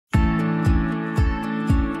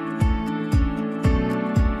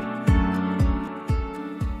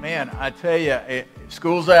man, I tell you,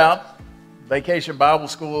 school's out. Vacation Bible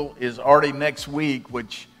School is already next week,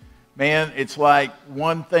 which, man, it's like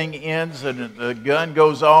one thing ends and the gun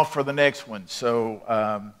goes off for the next one.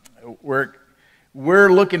 So we're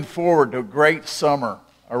looking forward to a great summer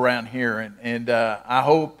around here, and I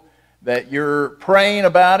hope that you're praying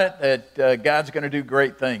about it, that God's going to do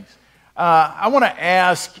great things. I want to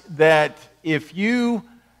ask that if you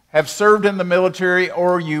have served in the military,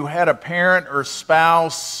 or you had a parent or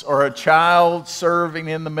spouse or a child serving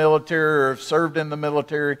in the military or served in the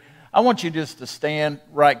military, I want you just to stand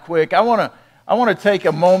right quick. I want to take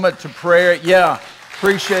a moment to pray. Yeah,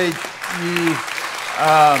 appreciate you.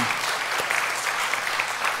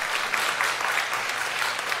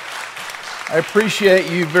 I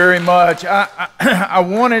appreciate you very much. I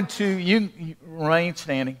wanted to, you remain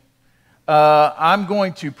standing. I'm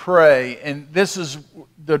going to pray, and this is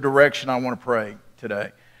the direction I want to pray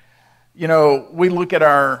today. You know, we look at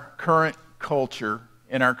our current culture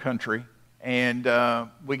in our country, and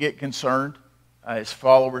we get concerned as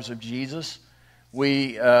followers of Jesus.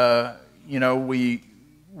 We're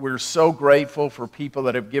so grateful for people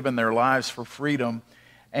that have given their lives for freedom,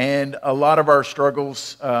 and a lot of our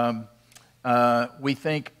struggles we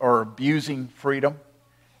think are abusing freedom.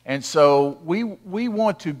 And so we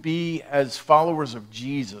want to be, as followers of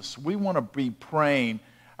Jesus, we want to be praying.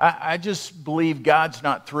 I just believe God's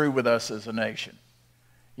not through with us as a nation.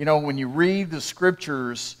 You know, when you read the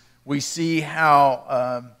scriptures, we see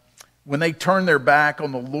how when they turned their back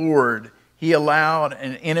on the Lord, He allowed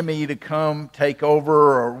an enemy to come take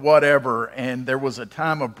over or whatever, and there was a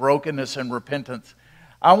time of brokenness and repentance.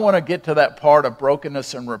 I want to get to that part of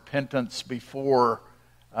brokenness and repentance before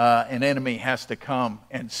an enemy has to come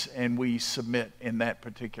and we submit in that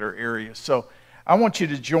particular area. So I want you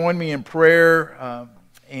to join me in prayer,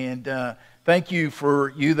 and thank you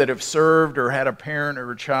for you that have served or had a parent or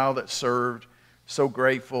a child that served. So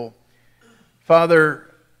grateful. Father,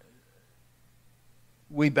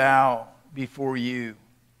 we bow before you.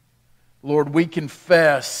 Lord, we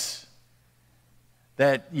confess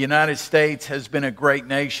that the United States has been a great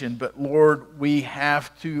nation, but Lord, we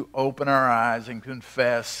have to open our eyes and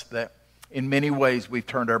confess that in many ways we've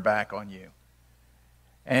turned our back on you.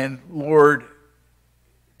 And Lord,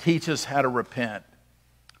 teach us how to repent.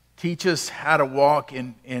 Teach us how to walk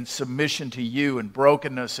in submission to you and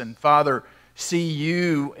brokenness. And Father, see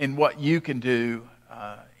you in what you can do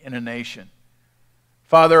in a nation.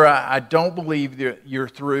 Father, I don't believe that you're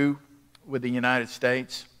through with the United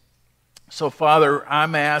States. So, Father,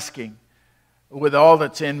 I'm asking, with all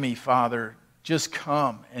that's in me, Father, just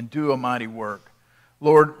come and do a mighty work.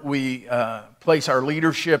 Lord, we place our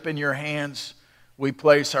leadership in your hands. We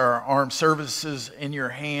place our armed services in your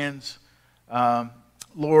hands.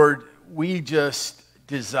 Lord, we just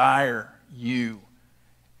desire you.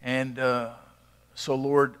 And so,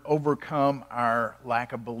 Lord, overcome our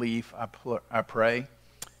lack of belief, I pray.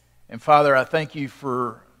 And, Father, I thank you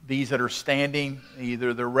for these that are standing.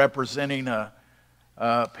 Either they're representing a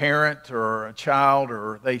parent or a child,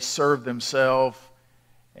 or they serve themselves.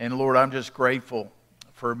 And Lord, I'm just grateful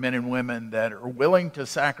for men and women that are willing to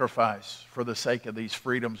sacrifice for the sake of these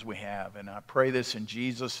freedoms we have. And I pray this in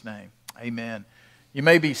Jesus' name. Amen. You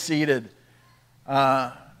may be seated.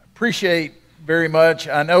 Appreciate very much.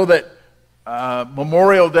 I know that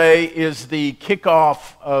Memorial Day is the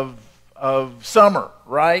kickoff of summer,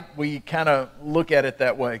 right? We kind of look at it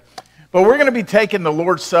that way. But we're going to be taking the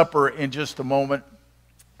Lord's Supper in just a moment.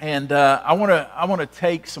 And I want to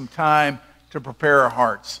take some time to prepare our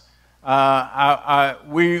hearts.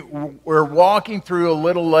 We're walking through a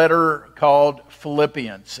little letter called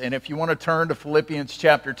Philippians. And if you want to turn to Philippians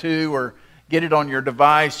chapter 2 or get it on your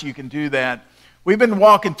device, you can do that. We've been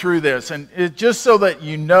walking through this. And just so that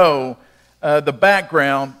you know the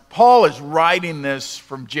background, Paul is writing this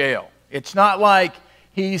from jail. It's not like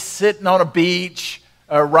he's sitting on a beach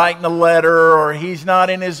writing a letter, or he's not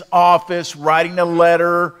in his office writing a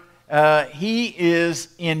letter. He is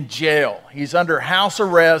in jail. He's under house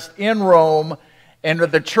arrest in Rome, and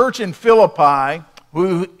the church in Philippi,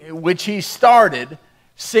 which he started,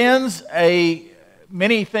 sends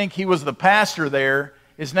many think he was the pastor there.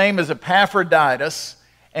 His name is Epaphroditus,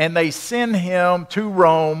 and they send him to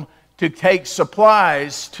Rome to take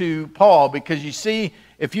supplies to Paul, because you see,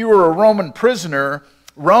 if you were a Roman prisoner,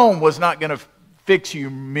 Rome was not going to fix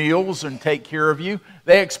you meals and take care of you.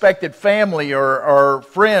 They expected family or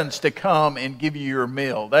friends to come and give you your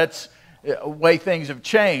meal. That's the way things have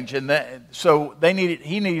changed, and so he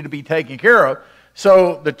needed to be taken care of.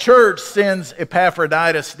 So the church sends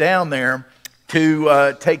Epaphroditus down there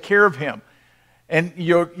to take care of him. And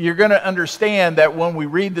you're going to understand that when we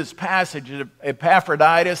read this passage,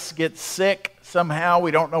 Epaphroditus gets sick somehow.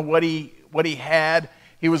 We don't know what he had.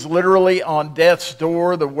 He was literally on death's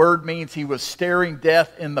door. The word means he was staring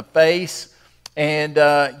death in the face, and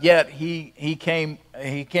yet he came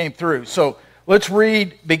through. So let's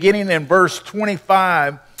read beginning in verse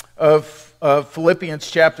 25 of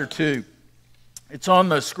Philippians chapter 2. It's on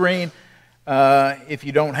the screen if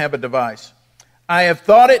you don't have a device. I have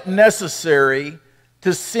thought it necessary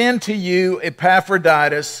to send to you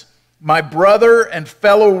Epaphroditus, my brother and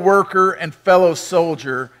fellow worker and fellow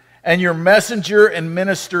soldier, and your messenger and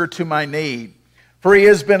minister to my need. For he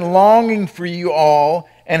has been longing for you all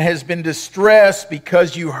and has been distressed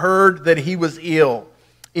because you heard that he was ill.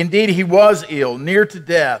 Indeed, he was ill, near to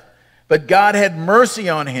death. But God had mercy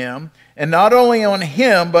on him, and not only on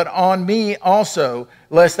him, but on me also,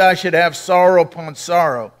 lest I should have sorrow upon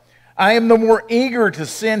sorrow. I am the more eager to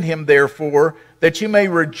send him, therefore, that you may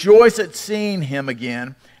rejoice at seeing him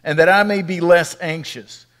again, and that I may be less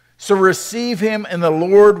anxious. So receive him in the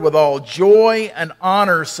Lord with all joy and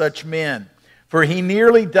honor such men. For he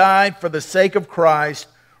nearly died for the sake of Christ,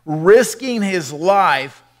 risking his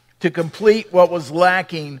life to complete what was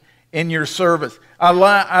lacking in your service. I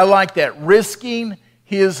like that, risking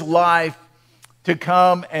his life to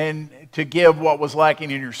come and to give what was lacking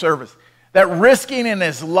in your service. That risking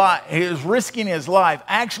his life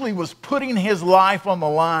actually was putting his life on the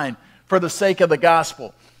line for the sake of the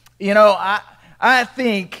gospel. You know, I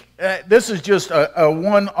think this is just a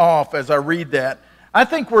one-off as I read that. I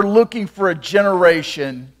think we're looking for a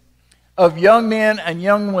generation of young men and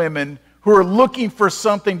young women who are looking for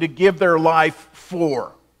something to give their life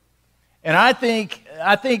for. And I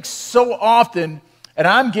think so often, and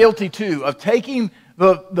I'm guilty too, of taking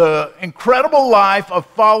the incredible life of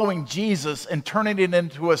following Jesus and turning it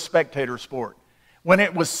into a spectator sport, when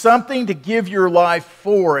it was something to give your life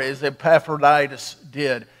for, as Epaphroditus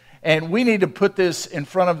did. And we need to put this in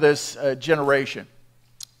front of this generation.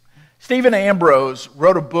 Stephen Ambrose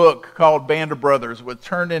wrote a book called Band of Brothers, which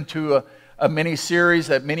turned into a mini-series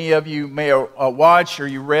that many of you may have watched or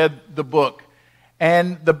you read the book.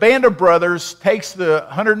 And the Band of Brothers takes the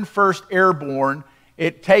 101st Airborne.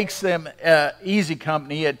 It takes them, Easy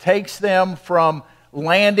Company, it takes them from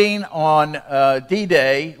landing on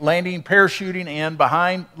D-Day, landing, parachuting in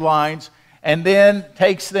behind lines, and then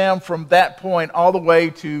takes them from that point all the way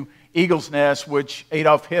to Eagle's Nest, which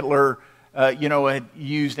Adolf Hitler, had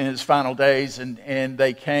used in his final days, and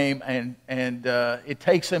they came, and it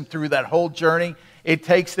takes them through that whole journey. It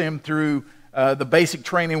takes them through the basic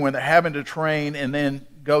training when they're having to train, and then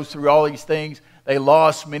goes through all these things. They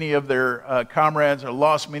lost many of their comrades, or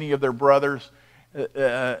lost many of their brothers,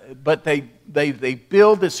 but they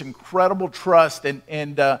build this incredible trust.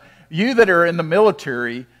 And you that are in the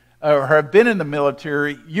military or have been in the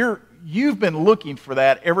military, you've been looking for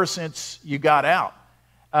that ever since you got out.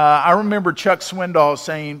 I remember Chuck Swindoll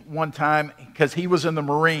saying one time, because he was in the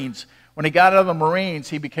Marines, when he got out of the Marines,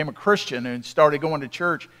 he became a Christian and started going to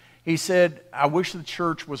church. He said, I wish the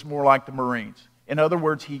church was more like the Marines. In other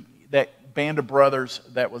words, that band of brothers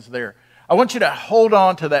that was there. I want you to hold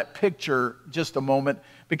on to that picture just a moment,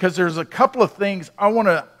 because there's a couple of things I want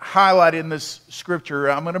to highlight in this scripture.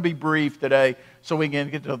 I'm going to be brief today so we can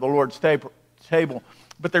get to the Lord's table.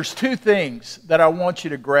 But there's two things that I want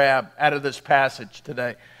you to grab out of this passage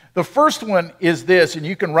today. The first one is this, and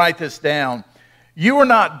you can write this down. You are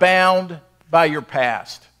not bound by your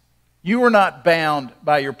past. You are not bound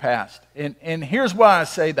by your past. And here's why I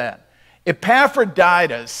say that.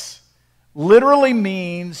 Epaphroditus literally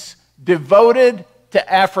means devoted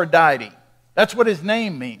to Aphrodite. That's what his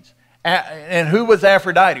name means. And who was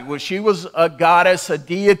Aphrodite? Well, she was a goddess, a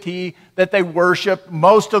deity that they worshiped.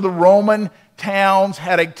 Most of the Roman towns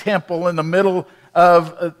had a temple in the middle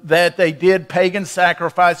of that. They did pagan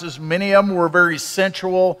sacrifices. Many of them were very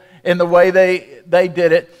sensual in the way they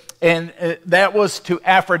did it. And that was to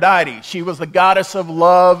Aphrodite. She was the goddess of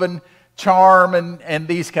love and charm and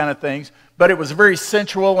these kind of things. But it was very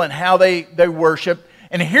sensual in how they worshiped.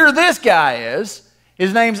 And here this guy is.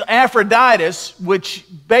 His name's Aphroditus, which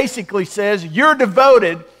basically says you're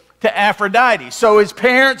devoted to Aphrodite. So his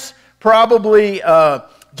parents probably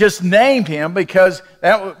just named him because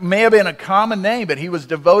that may have been a common name, but he was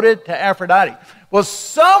devoted to Aphrodite. Well,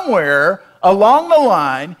 somewhere along the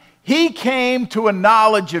line, he came to a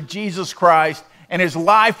knowledge of Jesus Christ, and his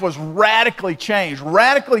life was radically changed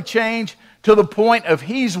to the point of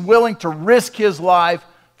he's willing to risk his life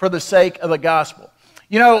for the sake of the gospel.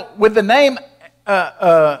 You know, with the name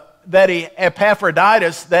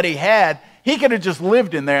Epaphroditus that he had, he could have just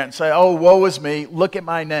lived in there and say, oh, woe is me, look at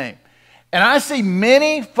my name. And I see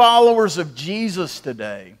many followers of Jesus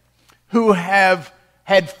today who have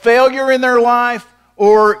had failure in their life,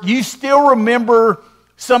 or you still remember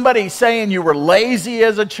somebody saying you were lazy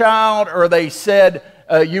as a child, or they said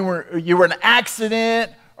you were an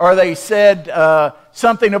accident, or they said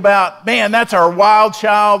something about, man, that's our wild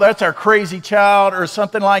child, that's our crazy child, or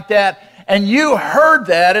something like that. And you heard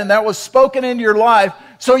that, and that was spoken into your life,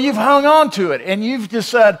 so you've hung on to it, and you've just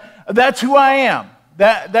said, that's who I am.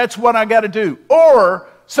 That's what I got to do. Or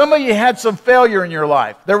some of you had some failure in your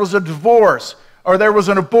life. There was a divorce, or there was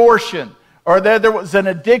an abortion, or there was an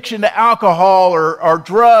addiction to alcohol or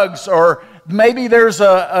drugs, or maybe there's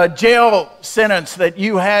a jail sentence that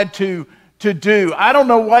you had to do. I don't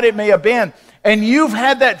know what it may have been. And you've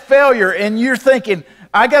had that failure, and you're thinking,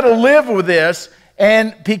 I got to live with this,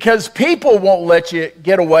 and because people won't let you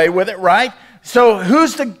get away with it, right? So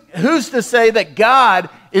who's to say that God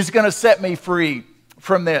is going to set me free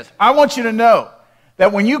from this? I want you to know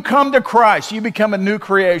that when you come to Christ, you become a new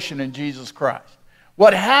creation in Jesus Christ.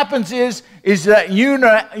 What happens is that you're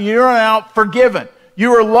now forgiven.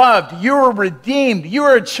 You are loved. You are redeemed. You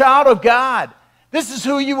are a child of God. This is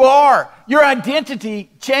who you are. Your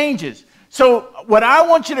identity changes. So what I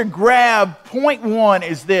want you to grab, point one,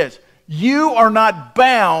 is this. You are not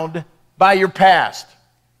bound by your past.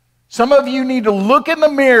 Some of you need to look in the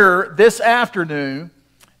mirror this afternoon,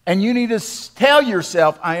 and you need to tell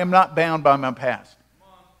yourself, I am not bound by my past.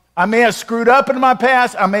 I may have screwed up in my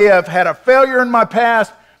past. I may have had a failure in my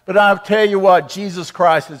past, but I'll tell you what, Jesus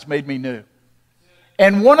Christ has made me new.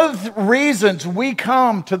 And one of the reasons we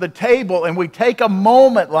come to the table and we take a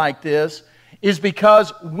moment like this is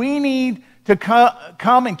because we need to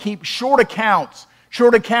come and keep short accounts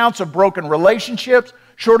of broken relationships,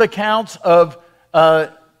 short accounts of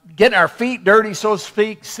getting our feet dirty, so to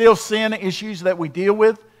speak, still sin issues that we deal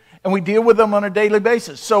with, and we deal with them on a daily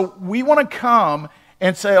basis. So we want to come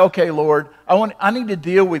and say, okay, Lord, I need to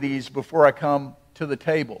deal with these before I come to the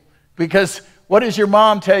table. Because what does your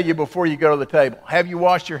mom tell you before you go to the table? Have you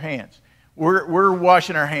washed your hands? We're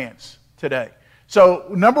washing our hands today. So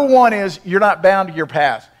number one is you're not bound to your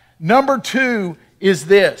past. Number two is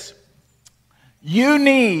this. You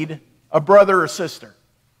need a brother or sister.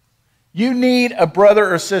 You need a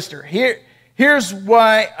brother or sister. Here's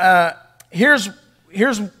why I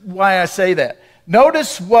say that.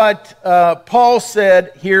 Notice what Paul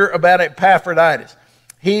said here about Epaphroditus.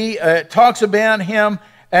 He talks about him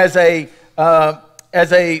as a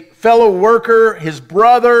fellow worker, his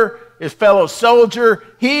brother, his fellow soldier.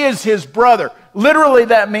 He is his brother. Literally,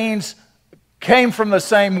 that means came from the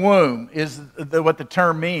same womb, is what the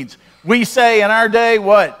term means. We say in our day,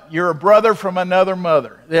 what? You're a brother from another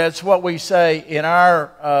mother. That's what we say in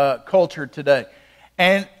our culture today.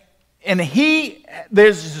 And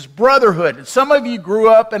there's this brotherhood. And some of you grew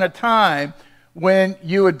up in a time when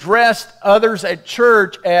you addressed others at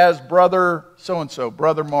church as brother so-and-so,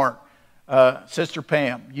 brother Mark, sister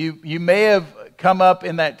Pam. You may have come up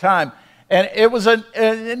in that time. And it was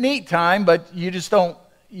a neat time, but you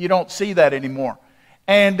don't see that anymore.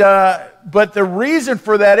 And but the reason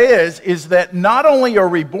for that is that not only are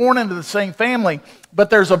we born into the same family, but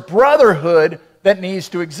there's a brotherhood that needs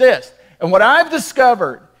to exist. And what I've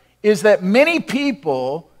discovered is that many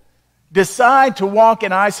people decide to walk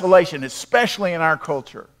in isolation, especially in our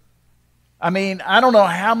culture. I mean, I don't know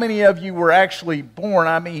how many of you were actually born.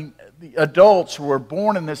 I mean, the adults who were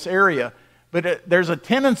born in this area. But there's a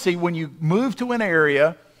tendency when you move to an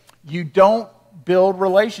area, you don't build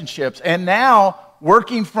relationships. And now,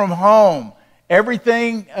 working from home,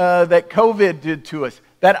 everything that COVID did to us,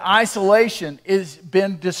 that isolation has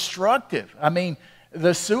been destructive. I mean,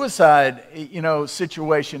 the suicide,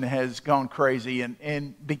 situation has gone crazy,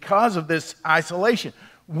 and because of this isolation,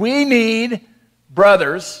 we need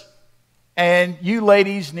brothers, and you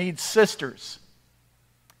ladies need sisters.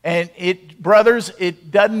 And brothers,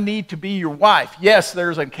 it doesn't need to be your wife. Yes,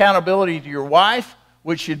 there's accountability to your wife,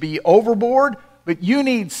 which should be overboard, but you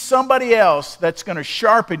need somebody else that's going to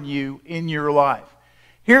sharpen you in your life.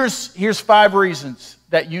 Here's 5 reasons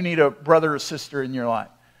that you need a brother or sister in your life.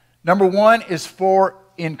 Number 1 is for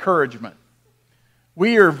encouragement.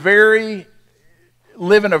 We are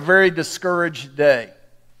living a very discouraged day.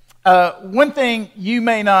 One thing you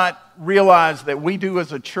may not realize that we do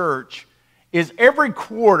as a church is every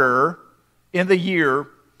quarter in the year,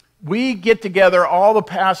 we get together, all the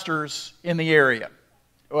pastors in the area,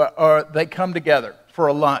 or they come together for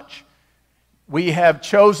a lunch. We have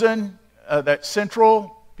chosen that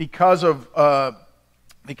Central, because of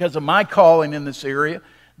my calling in this area,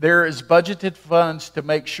 there is budgeted funds to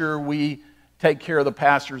make sure we take care of the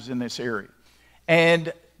pastors in this area.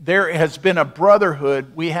 And there has been a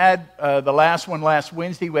brotherhood. We had the last one last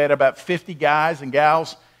Wednesday. We had about 50 guys and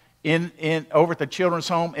gals over at the children's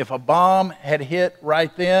home. If a bomb had hit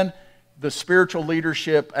right then, the spiritual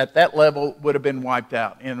leadership at that level would have been wiped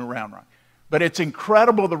out in Round Rock. But it's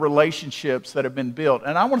incredible the relationships that have been built.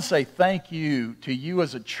 And I want to say thank you to you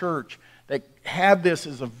as a church that have this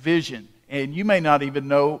as a vision. And you may not even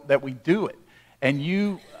know that we do it. And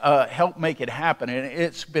you help make it happen. And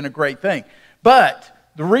it's been a great thing.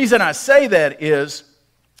 But the reason I say that is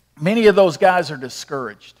many of those guys are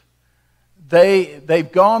discouraged.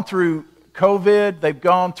 They've gone through COVID. They've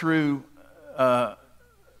gone through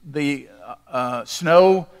the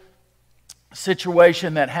snow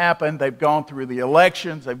situation that happened. They've gone through the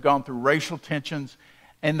elections. They've gone through racial tensions.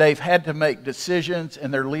 And they've had to make decisions,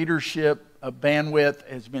 and their leadership bandwidth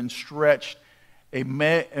has been stretched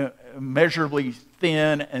immeasurably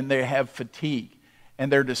thin, and they have fatigue,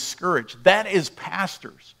 and they're discouraged. That is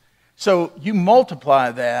pastors. So you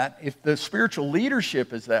multiply that. If the spiritual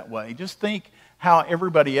leadership is that way, just think how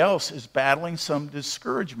everybody else is battling some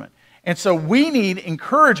discouragement. And so we need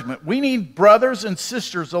encouragement. We need brothers and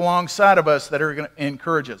sisters alongside of us that are going to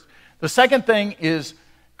encourage us. The second thing is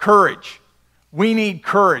courage. We need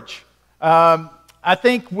courage. I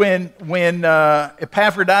think when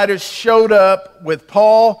Epaphroditus showed up with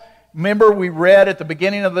Paul, remember we read at the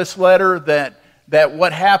beginning of this letter that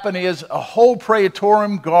what happened is a whole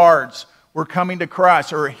praetorium guards were coming to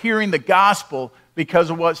Christ or hearing the gospel because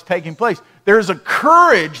of what's taking place. There's a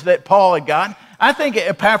courage that Paul had gotten. I think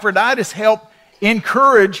Epaphroditus helped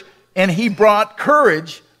encourage, and he brought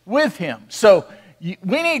courage with him. So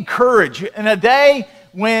we need courage. In a day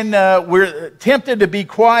when we're tempted to be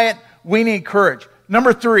quiet, we need courage.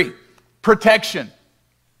 Number 3, protection.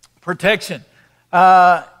 Protection.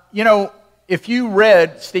 If you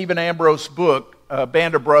read Stephen Ambrose's book,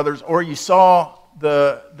 Band of Brothers, or you saw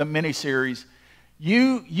the miniseries,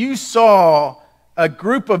 you saw a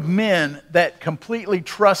group of men that completely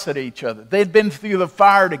trusted each other. They'd been through the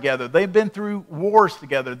fire together. They'd been through wars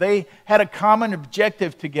together. They had a common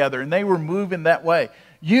objective together, and they were moving that way.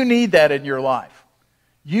 You need that in your life.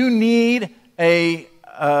 You need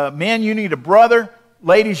man, you need a brother.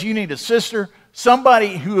 Ladies, you need a sister.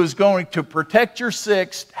 Somebody who is going to protect your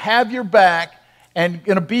six, have your back, and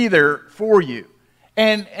going to be there for you.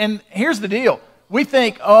 And here's the deal. We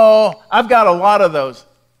think, oh, I've got a lot of those.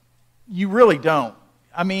 You really don't.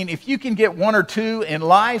 I mean, if you can get 1 or 2 in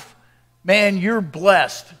life, man, you're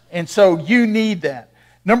blessed. And so you need that.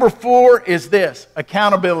 Number 4 is this,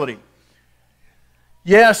 accountability.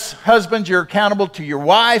 Yes, husbands, you're accountable to your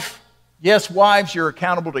wife. Yes, wives, you're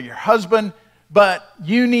accountable to your husband. But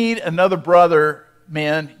you need another brother,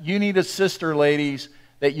 men. You need a sister, ladies,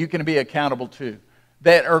 that you can be accountable to,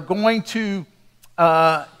 that are going to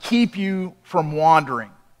keep you from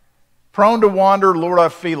wandering. Prone to wander, Lord, I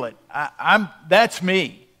feel it. That's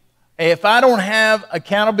me. If I don't have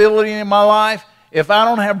accountability in my life, if I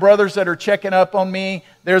don't have brothers that are checking up on me,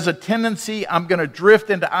 there's a tendency I'm going to drift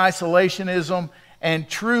into isolationism. And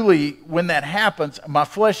truly, when that happens, my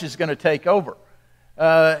flesh is going to take over.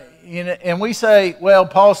 And we say, well,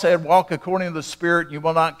 Paul said, walk according to the Spirit, and you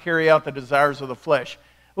will not carry out the desires of the flesh.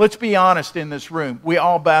 Let's be honest in this room. We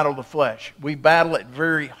all battle the flesh. We battle it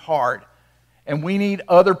very hard. And we need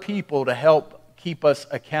other people to help keep us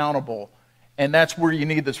accountable. And that's where you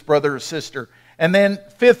need this brother or sister. And then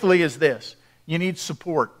fifthly is this. You need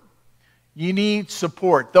support. You need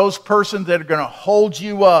support. Those persons that are going to hold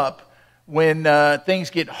you up when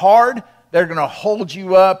things get hard. They're going to hold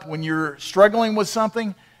you up when you're struggling with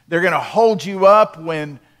something. They're going to hold you up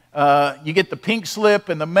when you get the pink slip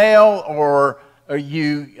in the mail, or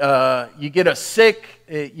you get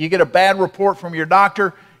you get a bad report from your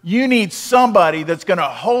doctor. You need somebody that's going to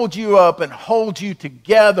hold you up and hold you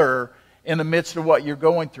together in the midst of what you're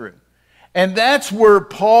going through. And that's where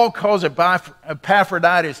Paul calls it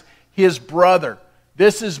Epaphroditus, his brother.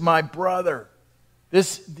 This is my brother.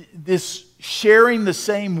 This sharing the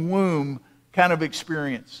same womb kind of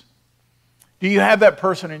experience. Do you have that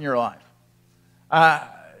person in your life?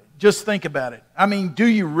 Just think about it. I mean, do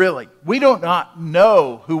you really? We do not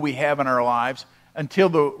know who we have in our lives until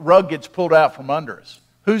the rug gets pulled out from under us.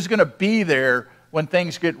 Who's going to be there when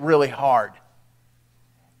things get really hard?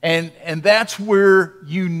 And that's where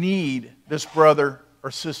you need this brother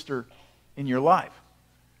or sister in your life.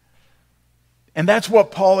 And that's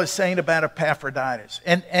what Paul is saying about Epaphroditus.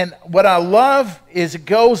 And what I love is it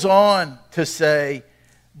goes on to say,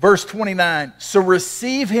 verse 29, so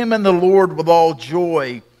receive him in the Lord with all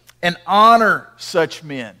joy and honor such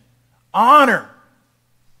men. Honor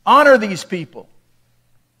these people.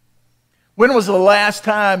 When was the last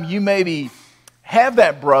time you maybe have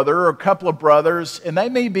that brother or a couple of brothers, and they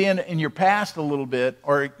may be in your past a little bit,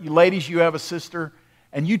 or you ladies, you have a sister,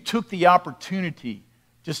 and you took the opportunity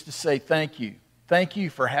just to say thank you. Thank you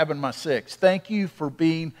for having my six. Thank you for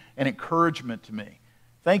being an encouragement to me.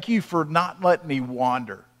 Thank you for not letting me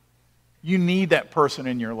wander. You need that person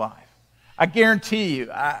in your life. I guarantee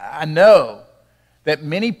you, I know that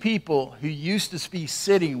many people who used to be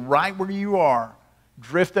sitting right where you are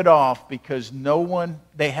drifted off because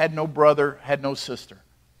they had no brother, had no sister.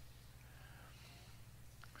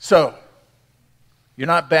 So, you're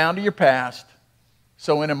not bound to your past.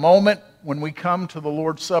 So in a moment when we come to the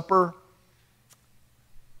Lord's Supper,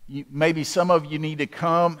 maybe some of you need to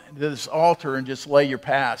come to this altar and just lay your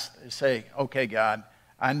past and say, okay, God,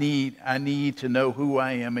 I need to know who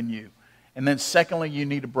I am in you. And then secondly, you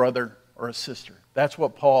need a brother or a sister. That's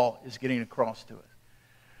what Paul is getting across to us.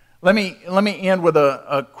 Let me end with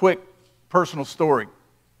a quick personal story.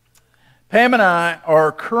 Pam and I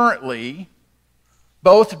are currently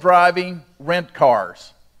both driving rent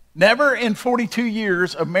cars. Never in 42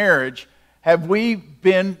 years of marriage have we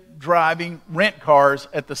been driving rent cars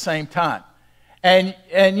at the same time. And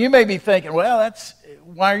you may be thinking, well,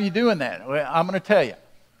 why are you doing that? Well, I'm going to tell you.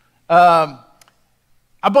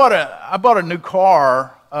 I bought a new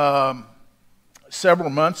car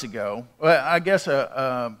several months ago. Well, I guess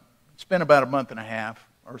it's been about a month and a half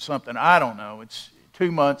or something. I don't know. It's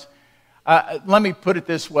 2 months. Let me put it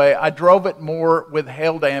this way. I drove it more with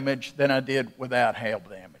hail damage than I did without hail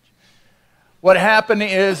damage. What happened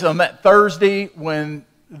is on that Thursday when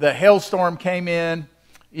the hailstorm came in,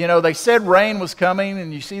 they said rain was coming,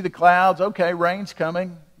 and you see the clouds. Okay, rain's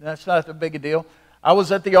coming. That's not that big a deal. I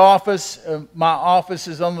was at the office. My office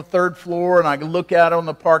is on the 3rd floor, and I could look out on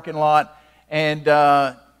the parking lot, and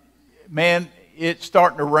man, it's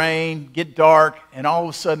starting to rain, get dark, and all of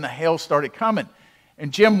a sudden the hail started coming.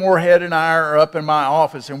 And Jim Moorhead and I are up in my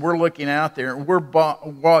office, and we're looking out there, and we're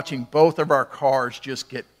watching both of our cars just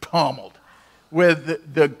get pummeled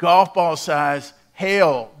with the golf ball size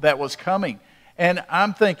hail that was coming. And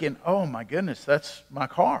I'm thinking, oh my goodness, that's my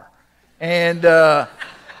car. And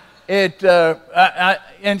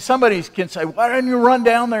and somebody can say, why didn't you run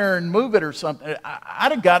down there and move it or something?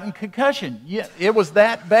 I'd have gotten concussion. Yeah, it was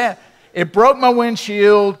that bad. It broke my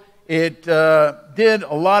windshield. It did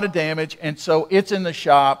a lot of damage, and so it's in the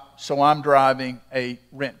shop, so I'm driving a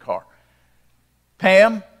rent car.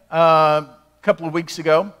 Pam, a couple of weeks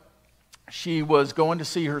ago, she was going to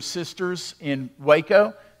see her sisters in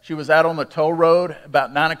Waco. She was out on the toll road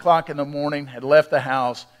about 9 o'clock in the morning, had left the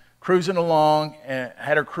house, cruising along,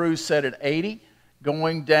 had her cruise set at 80,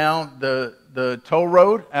 going down the toll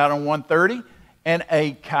road out on 130, and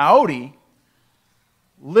a coyote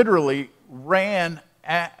literally ran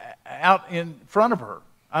out in front of her.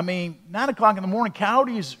 I mean, 9 o'clock in the morning,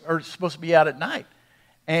 coyotes are supposed to be out at night.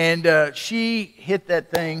 And she hit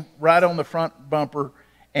that thing right on the front bumper,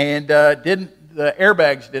 and the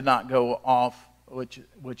airbags did not go off, which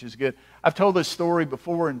is good. I've told this story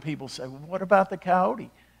before, and people say, well, what about the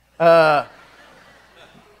coyote?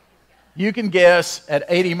 You can guess at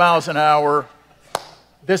 80 miles an hour,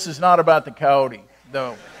 this is not about the coyote,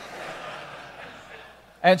 though.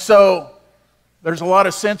 And so there's a lot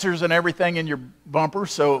of sensors and everything in your bumper,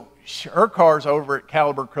 so her car's over at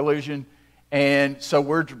Caliber Collision, and so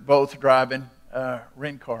we're both driving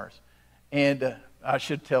rent cars. And I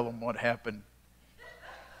should tell them what happened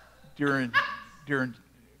during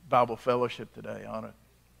Bible fellowship today on it.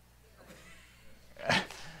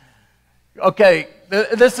 Okay,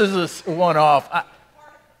 this is a one-off.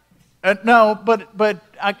 No, but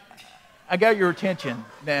I got your attention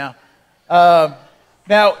now.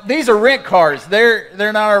 Now these are rent cars. They're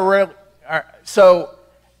not our real. So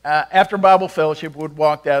after Bible fellowship, we'd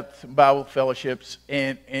walked out to Bible fellowships,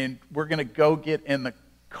 and we're going to go get in the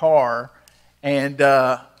car. And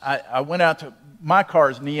I went out to my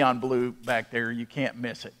car's neon blue back there. You can't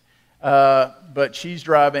miss it. But she's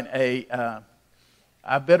driving a.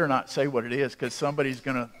 I better not say what it is because somebody's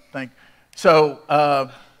going to think. So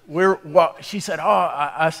she said,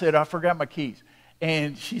 I said, I forgot my keys.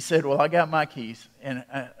 And she said, well, I got my keys. And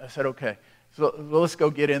I said, okay. So let's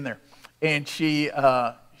go get in there. And she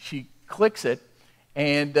clicks it,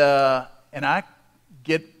 and I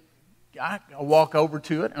walk over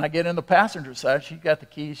to it, and I get in the passenger side. She's got the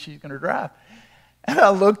keys. She's going to drive. And I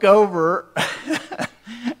look over.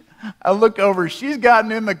 She's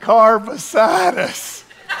gotten in the car beside us.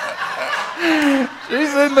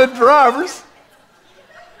 She's in the driver's.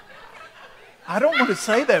 I don't want to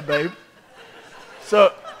say that, babe.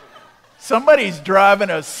 So somebody's driving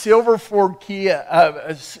a silver Ford Kia,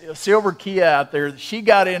 a silver Kia out there. She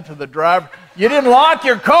got into the driver. You didn't lock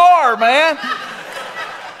your car, man.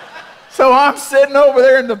 So I'm sitting over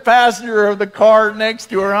there in the passenger of the car next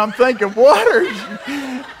to her. I'm thinking, what are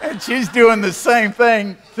you? And she's doing the same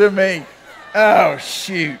thing to me. Oh,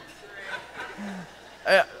 shoot.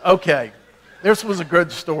 Okay, this was a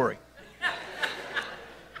good story.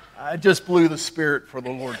 I just blew the spirit for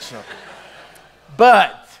the Lord's Supper.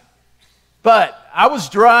 But I was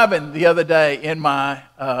driving the other day in my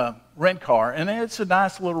rent car, and it's a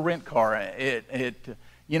nice little rent car. It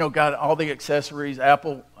got all the accessories,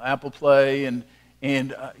 Apple Play,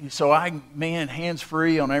 and so hands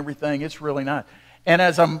free on everything. It's really nice. And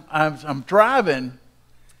as I'm driving,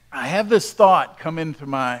 I have this thought come into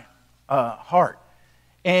my heart,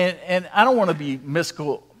 and I don't want to be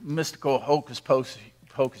mystical hocus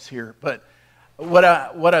pocus here, but what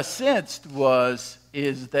I sensed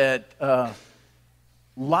is that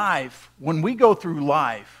life, when we go through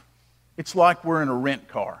life, it's like we're in a rent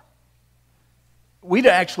car. We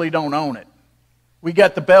actually don't own it. We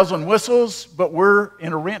got the bells and whistles, but we're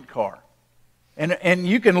in a rent car. And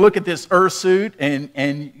you can look at this earth suit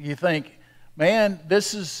and you think, man,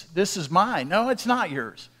 this is mine. No, it's not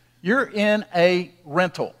yours. You're in a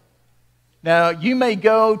rental. Now, you may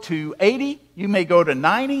go to 80, you may go to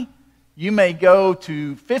 90, you may go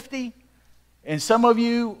to 50, and some of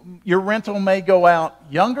you, your rental may go out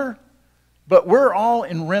younger, but we're all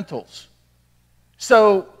in rentals.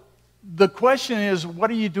 So the question is, what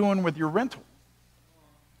are you doing with your rental?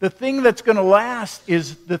 The thing that's going to last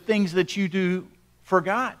is the things that you do for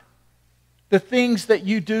God. The things that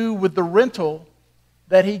you do with the rental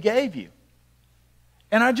that He gave you.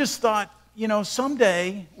 And I just thought,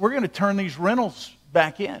 someday we're going to turn these rentals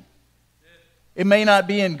back in. It may not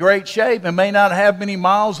be in great shape. It may not have many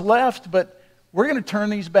miles left, but we're going to turn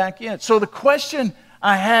these back in. So the question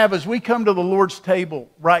I have as we come to the Lord's table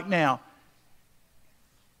right now,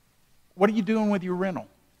 what are you doing with your rental?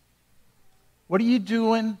 What are you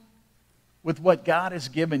doing with what God has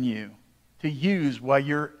given you to use while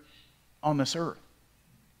you're on this earth?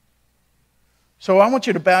 So I want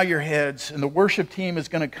you to bow your heads, and the worship team is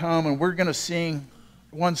going to come, and we're going to sing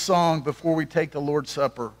one song before we take the Lord's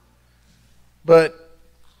Supper. But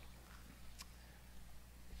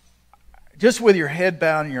just with your head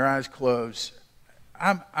bowed and your eyes closed,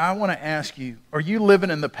 I want to ask you, are you living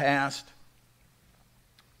in the past?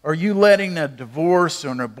 Are you letting a divorce or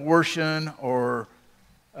an abortion or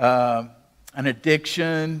an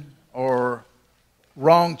addiction or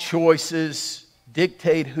wrong choices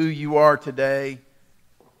dictate who you are today?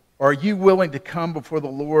 Or are you willing to come before the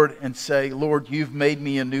Lord and say, Lord, you've made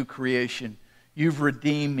me a new creation. You've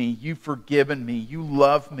redeemed me. You've forgiven me. You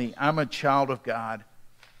love me. I'm a child of God.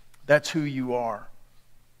 That's who you are.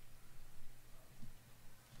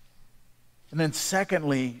 And then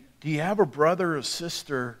secondly, do you have a brother or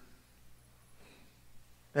sister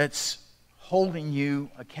that's holding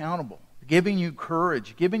you accountable, giving you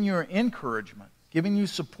courage, giving you encouragement, giving you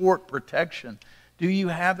support, protection? Do you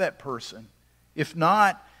have that person? If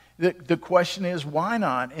not, the question is, why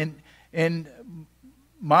not? And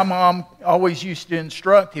my mom always used to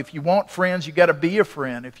instruct, if you want friends, you got to be a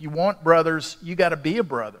friend. If you want brothers, you got to be a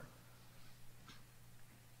brother.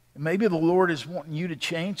 And maybe the Lord is wanting you to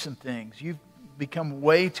change some things. You've become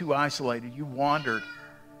way too isolated. You wandered.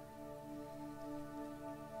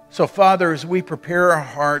 So, Father, as we prepare our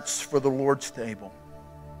hearts for the Lord's table,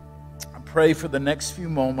 I pray for the next few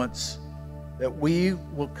moments that we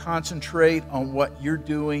will concentrate on what you're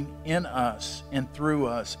doing in us and through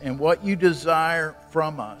us and what you desire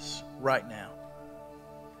from us right now.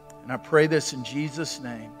 And I pray this in Jesus'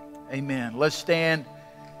 name. Amen. Let's stand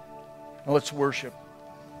and let's worship.